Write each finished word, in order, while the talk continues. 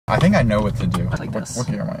I think I know what to do. I like this. What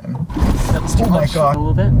gear am I in? That was too much. My God. A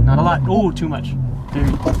little bit. Not a lot. Oh, too much.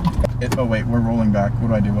 Oh wait, we're rolling back. What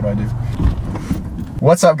do I do?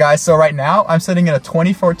 What's up guys? So right now I'm sitting in a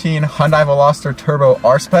 2014 Hyundai Veloster Turbo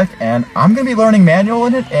R-Spec and I'm gonna be learning manual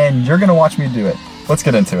in it and you're gonna watch me do it. Let's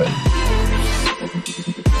get into it.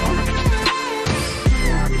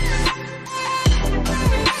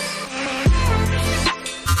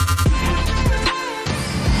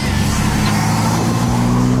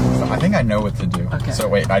 I think I know what to do. Okay. So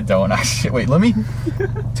wait, I don't actually. Wait, let me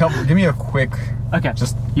give me a quick. Okay.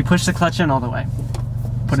 Just you push the clutch in all the way.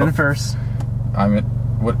 Put it in first. I'm in.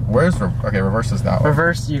 Okay, reverse is that way.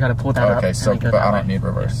 Reverse, you gotta pull that up. Okay, so but I don't need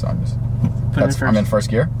reverse. So I'm just. Put it in first. I'm in first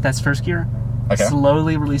gear. That's first gear. Okay.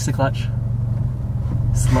 Slowly release the clutch.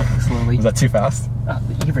 Slowly. Was that too fast?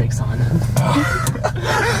 The e-brake's on.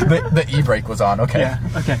 the e-brake was on. Okay. Yeah.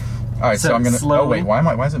 Okay. All right, so I'm gonna. Slowly, oh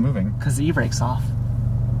wait, why is it moving? Because the e-brake's off.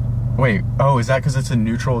 Wait. Oh, is that because it's in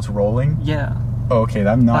neutral? It's rolling. Yeah. Oh, okay,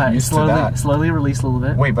 I'm not used to that. Slowly release a little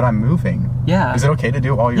bit. Wait, but I'm moving. Yeah. Is it okay to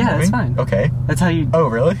do all your moving? Yeah, it's fine. Okay. That's how you. Oh,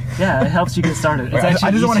 really? Yeah, it helps you get started. Wait, I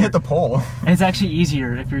just want to hit the pole. It's actually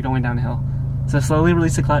easier if you're going downhill. So slowly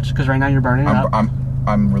release the clutch because right now you're burning it up.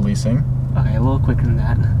 I'm releasing. Okay, a little quicker than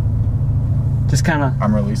that. Just kind of.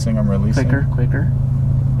 I'm releasing. Quicker,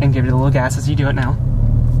 and give it a little gas as you do it now.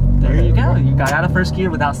 There you go. You got out of first gear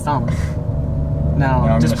without stalling.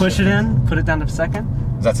 Now just push it in. Put it down to second.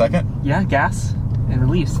 Is that second? Yeah, gas and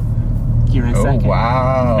release. Gear in second. Oh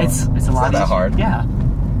wow! It's a lot not that hard. Yeah.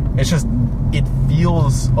 It's just it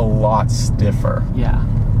feels a lot stiffer. Yeah.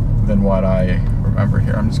 Than what I remember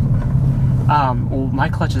here. I'm just gonna. Well, my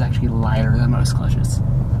clutch is actually lighter than most clutches.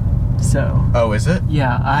 So. Oh, is it?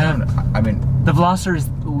 Yeah, I mean. The Veloster is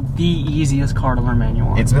the easiest car to learn manual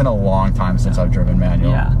on. It's been a long time since I've driven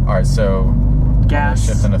manual. Yeah. All right, so. Gas.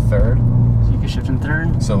 Shift into third. So you can shift in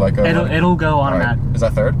third. So like. It'll go automatic. Right. Is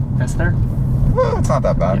that third? That's third. Well, it's not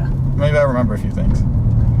that bad. Yeah. Maybe I remember a few things.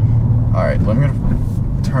 All right, I'm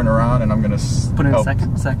gonna turn around and I'm gonna put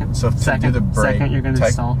in second. So to do the brake, second, you're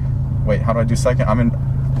gonna stall. Wait, how do I do second? I'm in.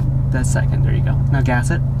 That's second. There you go. Now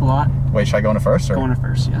gas it a lot. Wait, should I go into first or? Go into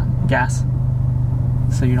first, yeah. Gas.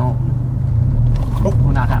 So you don't. Well,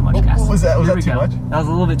 not that much gas. Was that too much? That was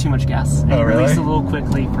a little bit too much gas. And oh, really? Released a little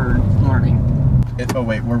quickly for learning. Oh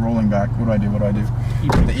wait, we're rolling back. What do I do?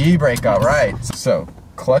 E-brake. The e-brake got right. So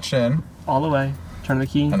clutch in. All the way. Turn the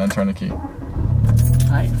key. And then turn the key.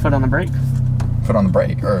 Alright, foot on the brake. Foot on the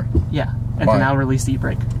brake, or? Yeah, and then now release the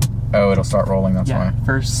e-brake. Oh, it'll start rolling, that's why.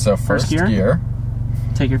 First, so first gear.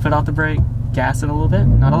 Take your foot off the brake, gas it a little bit.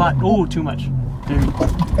 Not a lot. Oh, too much. Did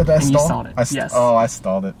I and you stalled it. Yes. Oh, I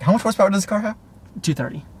stalled it. How much horsepower does this car have?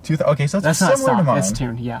 230. Okay, so that's not similar to mine. That's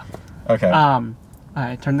tuned, yeah. Okay.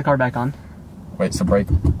 Alright, turn the car back on. Wait, so brake.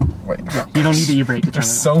 Wait. Yeah, you don't need the e-brake to turn it on.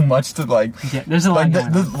 There's so much to like. Yeah, there's a lot going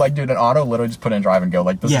on. Like, dude, an auto literally just put in drive and go.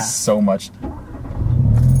 Like, this is so much.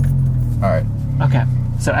 Alright. Okay,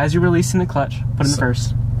 so as you're releasing the clutch, put in the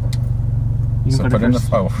first. You can put it in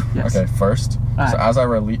the yes. Okay, first. So as I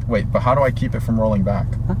release, wait, but how do I keep it from rolling back?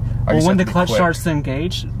 Huh? Well, when the clutch starts to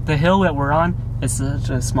engage, the hill that we're on, it's such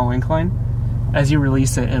a small incline. As you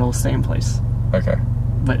release it, it'll stay in place. Okay.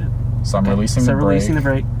 But so I'm releasing the brake. Releasing the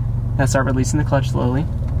brake. Now start releasing the clutch slowly.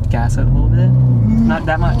 Gas it a little bit. Not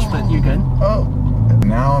that much, but you're good. Oh.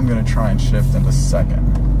 Now I'm gonna try and shift into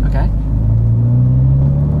second. Okay.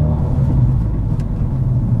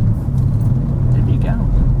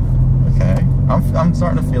 Okay, I'm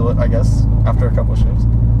starting to feel it, I guess, after a couple of shifts.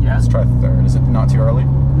 Yeah. Let's try third. Is it not too early?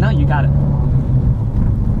 No, you got it.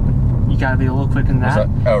 You gotta be a little quicker than that.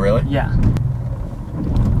 Oh, really? Yeah.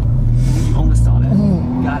 You almost stalled it.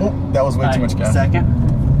 Ooh. Got it. That was way too much gas. Second.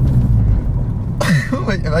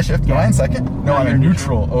 Wait, if I shift, am I in second? No, I'm in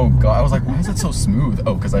neutral. Oh, God. I was like, why is it so smooth?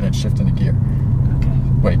 Oh, because I didn't shift into gear. Okay.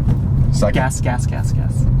 Wait, second? Gas.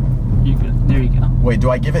 You good. There you go. Wait, do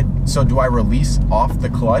I give it, so do I release off the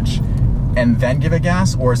clutch and then give it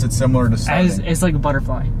gas, or is it similar to starting? It's like a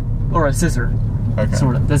butterfly or a scissor. Okay.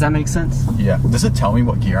 Sort of. Does that make sense? Yeah. Does it tell me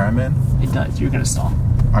what gear I'm in? It does. You're gonna stall.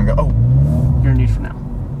 You're in neutral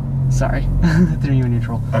now. Sorry. Threw you in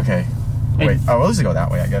neutral. Okay. Wait. Well, let's go that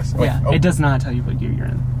way, I guess. Wait, yeah. It does not tell you what gear you're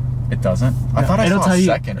in. It doesn't? I thought I saw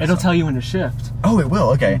second. It'll tell you when to shift. Oh, it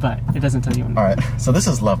will. Okay. But it doesn't tell you when. All right. So this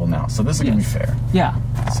is level now. So this is gonna be fair. Yeah.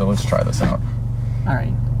 So let's try this out. All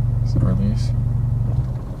right. So release.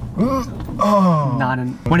 Oh. Not in.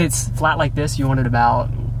 When it's flat like this, you want it about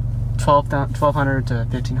 1200 to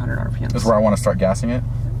 1500 RPMs. That's where I want to start gassing it?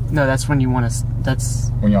 No, that's when you want to.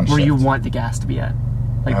 That's when you're on where shift. You want the gas to be at.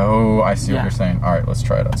 Like, oh, I see what you're saying. All right, let's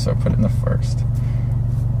try it out. So put it in the first.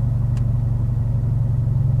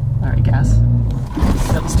 All right, gas.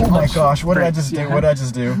 That was too much. Oh my gosh, what did I Brakes, just do? yeah. What did I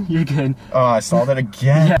just do? You're good. Oh, I saw that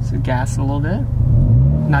again. Yeah, so gas a little bit.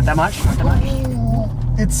 Not that much, not that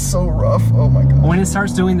much. It's so rough. Oh my god. When it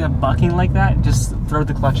starts doing the bucking like that, just throw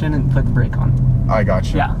the clutch in and put the brake on. I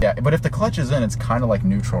got you. Yeah. Yeah, but if the clutch is in, it's kind of like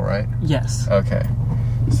neutral, right? Yes. Okay.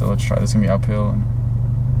 So let's try. This is gonna be uphill. And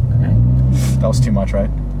Okay. that was too much, right?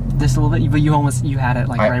 Just a little bit, but you had it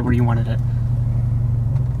like right where you wanted it.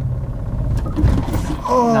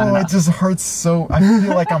 Oh, it just hurts so. I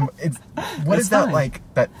feel like I'm. What is that fine. like?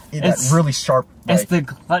 That really sharp. Like, It's the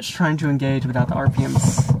clutch trying to engage without the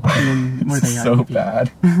RPMs being where they are. so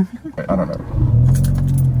bad. I don't know.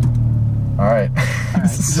 All right.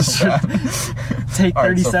 This is so bad. Take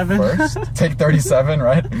 37. All right, so first, take 37,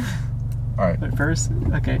 right? All right. But first,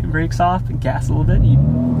 okay, brakes off and gas a little bit.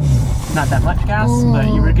 Not that much gas, but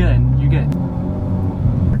you were good. You're good.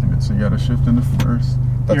 So you gotta shift into first.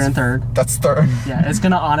 You're in third. That's third. Yeah, it's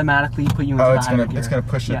gonna automatically put you into the higher gear. It's gonna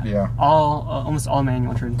push it. Yeah. Almost all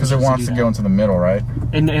manual transmissions. Because it wants to go into the middle, right?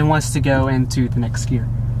 And it wants to go into the next gear.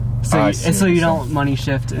 So so you don't money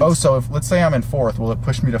shift. Oh, so if let's say I'm in fourth, will it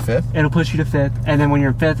push me to fifth? It'll push you to fifth, and then when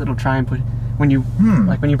you're in fifth, it'll try and put. When you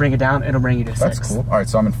like when you bring it down, it'll bring you to sixth. That's cool. All right,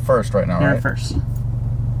 so I'm in first right now. You're right? in first.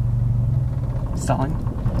 Stalling.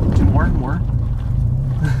 More.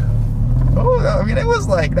 Oh, I mean, it was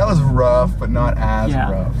like, that was rough, but not as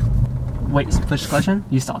rough. Wait, push the clutch in?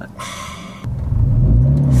 You stalled it.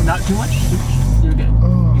 Not too much? You're good.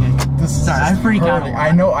 Oh, You're good. this is Sorry, I freak out a lot.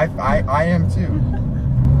 I know, I am too.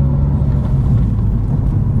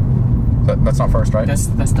 That's not first, right? That's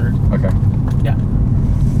third. Okay. Yeah.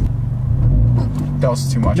 That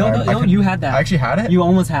was too much. You had that. I actually had it? You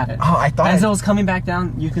almost had it. Oh, I thought As it was coming back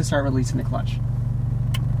down, you can start releasing the clutch.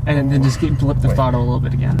 And then just blip the throttle a little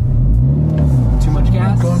bit again. Too much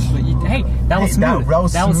gas? Gosh. But hey, that was smooth.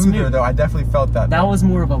 That was smoother though. I definitely felt that. That was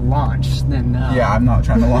more of a launch than... yeah, I'm not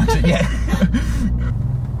trying to launch it yet.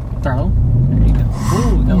 Throttle. There you go.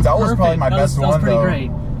 Ooh, that was probably my best one, That was pretty though.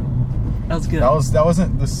 great. That was good. That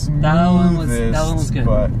wasn't the smoothest. That one was good.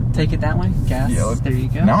 But take it that way. Gas. yeah, there you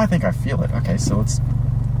go. Now I think I feel it. Okay, so let's...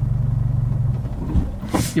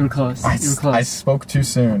 You were close. You were close. I spoke too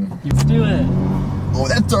soon. Let's do it. Oh,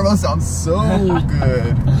 that turbo sounds so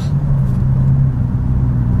good.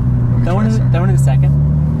 That one in a second.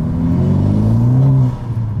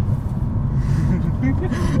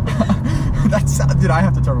 Dude, I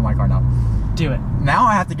have to turbo my car now. Do it. Now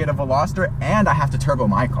I have to get a Veloster and I have to turbo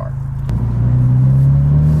my car.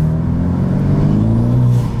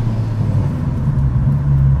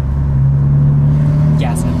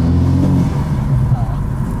 Gas it.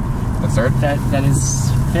 That's third? That is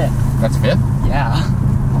fifth. That's fifth? Yeah.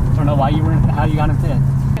 Don't know why how you got in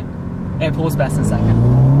fifth. It pulls best in second.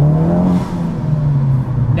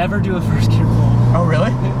 Never do a first gear pull. Oh,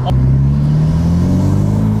 really?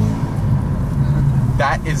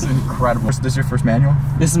 That is incredible. This is your first manual?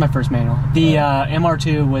 This is my first manual. The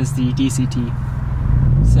MR2 was the DCT.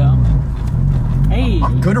 So, hey.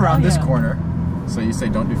 I'm good around this corner. So you say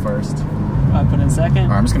don't do first. I put in second. All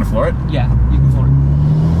right, I'm just gonna floor it? Yeah, you can floor it.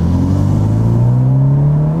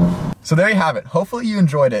 So there you have it. Hopefully you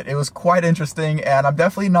enjoyed it. It was quite interesting, and I'm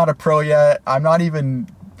definitely not a pro yet. I'm not even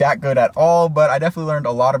that good at all, but I definitely learned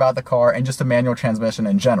a lot about the car and just a manual transmission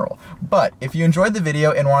in general. But if you enjoyed the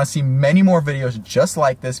video and want to see many more videos just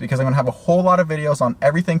like this, because I'm going to have a whole lot of videos on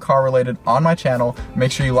everything car related on my channel,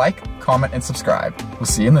 make sure you like, comment, and subscribe. We'll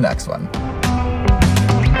see you in the next one.